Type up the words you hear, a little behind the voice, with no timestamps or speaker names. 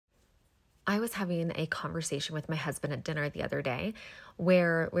I was having a conversation with my husband at dinner the other day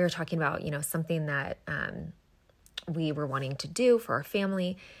where we were talking about, something that we were wanting to do for our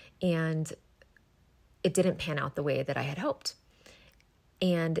family, and it didn't pan out the way that I had hoped.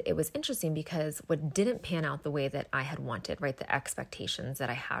 And it was interesting because what didn't pan out the way that I had wanted, right, the expectations that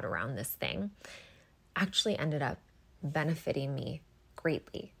I had around this thing, actually ended up benefiting me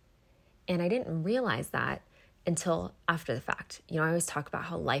greatly. And I didn't realize that until after the fact. I always talk about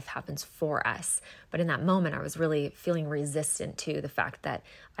how life happens for us, but in that moment, I was really feeling resistant to the fact that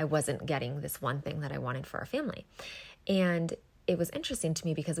I wasn't getting this one thing that I wanted for our family. And it was interesting to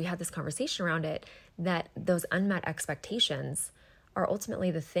me because we had this conversation around it, that those unmet expectations are ultimately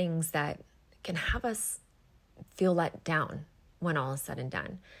the things that can have us feel let down when all is said and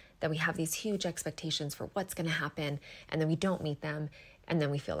done. That we have these huge expectations for what's going to happen, and then we don't meet them, and then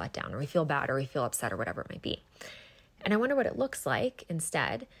we feel let down, or we feel bad, or we feel upset, or whatever it might be. And I wonder what it looks like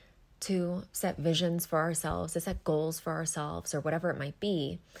instead to set visions for ourselves, to set goals for ourselves, or whatever it might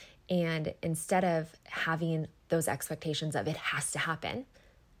be. And instead of having those expectations of it has to happen,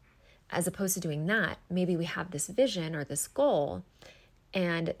 as opposed to doing that, maybe we have this vision or this goal,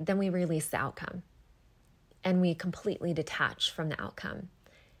 and then we release the outcome. And we completely detach from the outcome.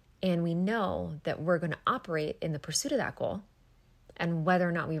 And we know that we're going to operate in the pursuit of that goal. And whether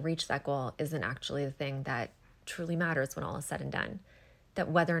or not we reach that goal isn't actually the thing that truly matters when all is said and done.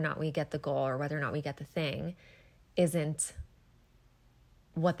 That whether or not we get the goal or whether or not we get the thing isn't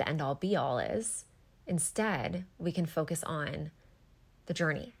what the end all be all is. Instead, we can focus on the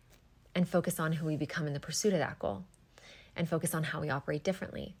journey and focus on who we become in the pursuit of that goal, and focus on how we operate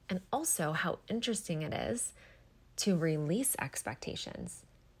differently. And also how interesting it is to release expectations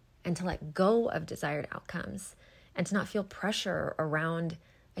and to let go of desired outcomes, and to not feel pressure around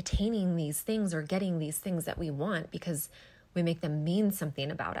attaining these things or getting these things that we want because we make them mean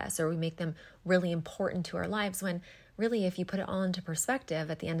something about us, or we make them really important to our lives, when really, if you put it all into perspective,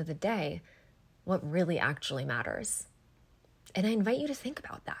 at the end of the day, what really actually matters. And I invite you to think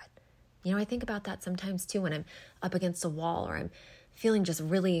about that. I think about that sometimes too when I'm up against a wall, or I'm feeling just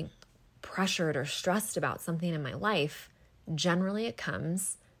really pressured or stressed about something in my life. Generally, it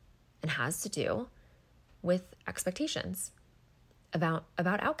comes and has to do with expectations about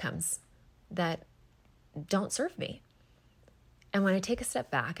outcomes that don't serve me. And when I take a step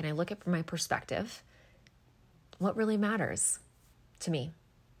back and I look at it from my perspective, what really matters to me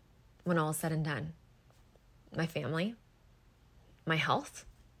when all is said and done? My family, my health.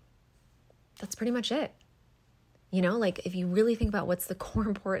 That's pretty much it. If you really think about what's the core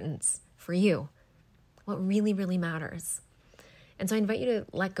importance for you, what really, really matters. And so I invite you to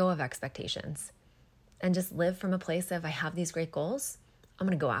let go of expectations and just live from a place of, I have these great goals, I'm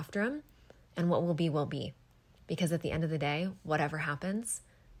going to go after them, and what will be, will be. Because at the end of the day, whatever happens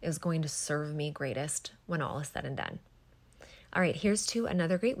is going to serve me greatest when all is said and done. All right, here's to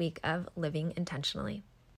another great week of living intentionally.